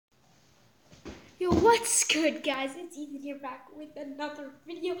Yo, what's good, guys? It's Ethan here back with another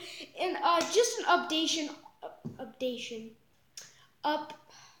video, and just an update.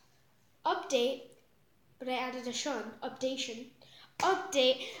 But I added a shun update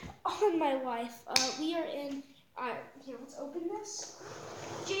on my life. We are in. Here, let's open this.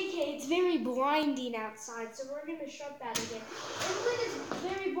 JK, it's very blinding outside, so we're gonna shut that again. And when it's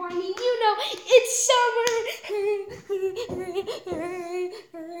very blinding, you know, it's summer.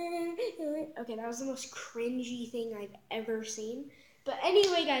 Okay, that was the most cringy thing I've ever seen. But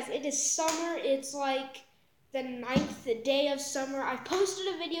anyway, guys, it is summer. It's like the 9th day of summer. I posted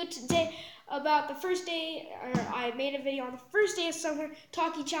a video today about the first day, or I made a video on the first day of summer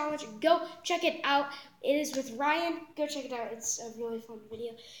talkie challenge. Go check it out. It is with Ryan. Go check it out. It's a really fun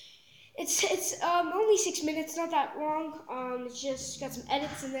video. It's only 6 minutes, not that long. It's just got some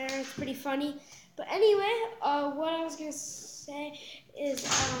edits in there. It's pretty funny. But anyway, what I was gonna say is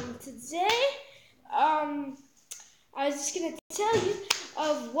today I was just gonna tell you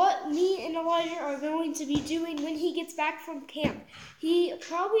of what me and Elijah are going to be doing when he gets back from camp. He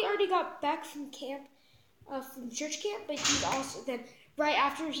probably already got back from camp, from church camp, but he's also then right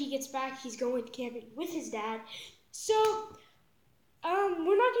after he gets back, he's going camping with his dad. So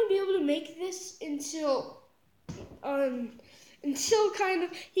we're not gonna be able to make this until kind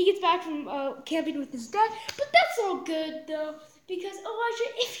of he gets back from camping with his dad. But that's all good though, because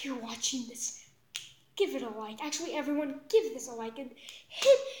Elijah, if you're watching this, give it a like. Actually, everyone, give this a like and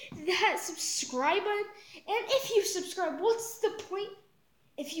hit that subscribe button. And if you subscribe, what's the point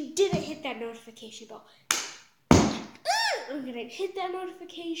if you didn't hit that notification bell? I'm gonna hit that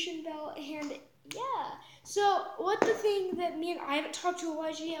notification bell, and yeah. So, what the thing that I haven't talked to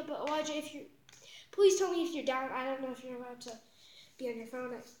Elijah yet, but Elijah, please tell me if you're down. I don't know if you're allowed to be on your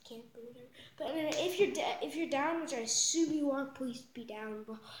phone at camp or whatever. But anyway, if you're down, which I assume you are, please be down.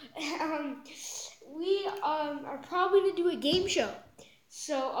 We are probably gonna do a game show.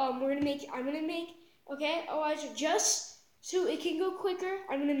 So I'm gonna make. Okay, Elijah, just so it can go quicker,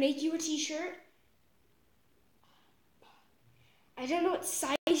 I'm gonna make you a T-shirt. I don't know what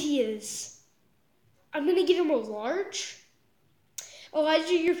size he is. I'm gonna get him a large.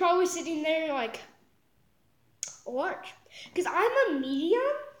 Elijah, you're probably sitting there like a large, because I'm a medium.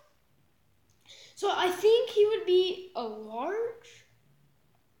 So I think he would be a large.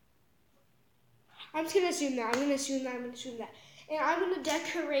 I'm just gonna assume that. And I'm gonna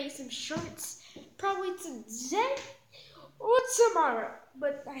decorate some shirts, probably today or tomorrow.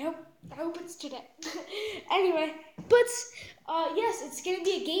 But I hope it's today. Anyway, but yes, it's gonna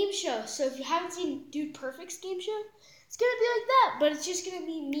be a game show. So if you haven't seen Dude Perfect's game show, it's gonna be like that. But it's just gonna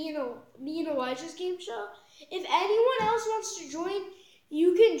be me and Elijah's game show. If anyone else wants to join,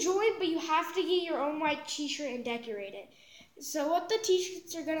 you can join, but you have to get your own white T-shirt and decorate it. So what the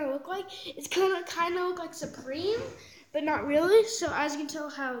T-shirts are gonna look like, it's gonna kind of look like Supreme, but not really. So as you can tell,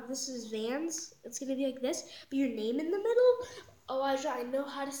 how this is Vans, it's gonna be like this, but your name in the middle. Elijah, I know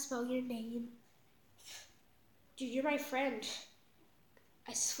how to spell your name. Dude, you're my friend.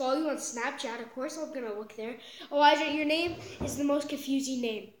 I follow you on Snapchat. Of course I'm gonna look there. Elijah, your name is the most confusing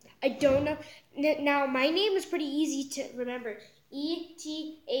name. I don't know. Now, my name is pretty easy to remember.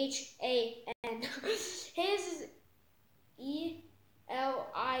 Ethan. His is Elijah.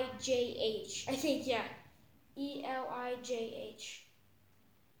 I think, yeah. Elijah.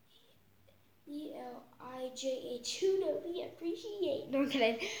 Elijah. Who do we appreciate? No, I'm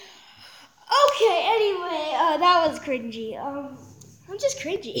kidding. Okay, anyway, that was cringy. I'm just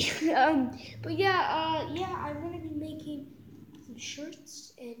cringy. But yeah, I'm gonna be making some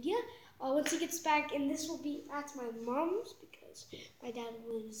shirts, and yeah, once he gets back, and this will be at my mom's because my dad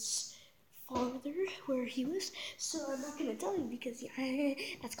was farther where he was, so I'm not gonna tell you because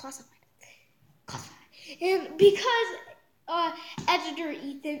that's classified. And because editor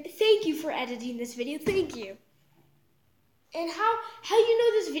Ethan, thank you for editing this video. Thank you. And how you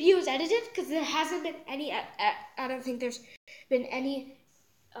know this video is edited? Because there hasn't been any. I don't think there's been any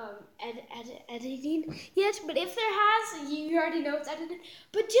editing yet. But if there has, you already know it's edited.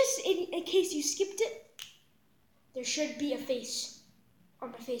 But just in case you skipped it, there should be a face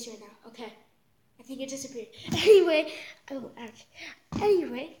on my face right now. Okay, I think it disappeared. Anyway, Scott.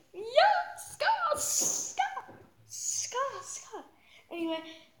 Anyway, yeah, just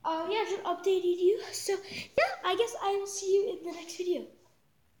updated you. So, yeah, I guess I will see you in the next video.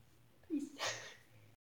 Peace.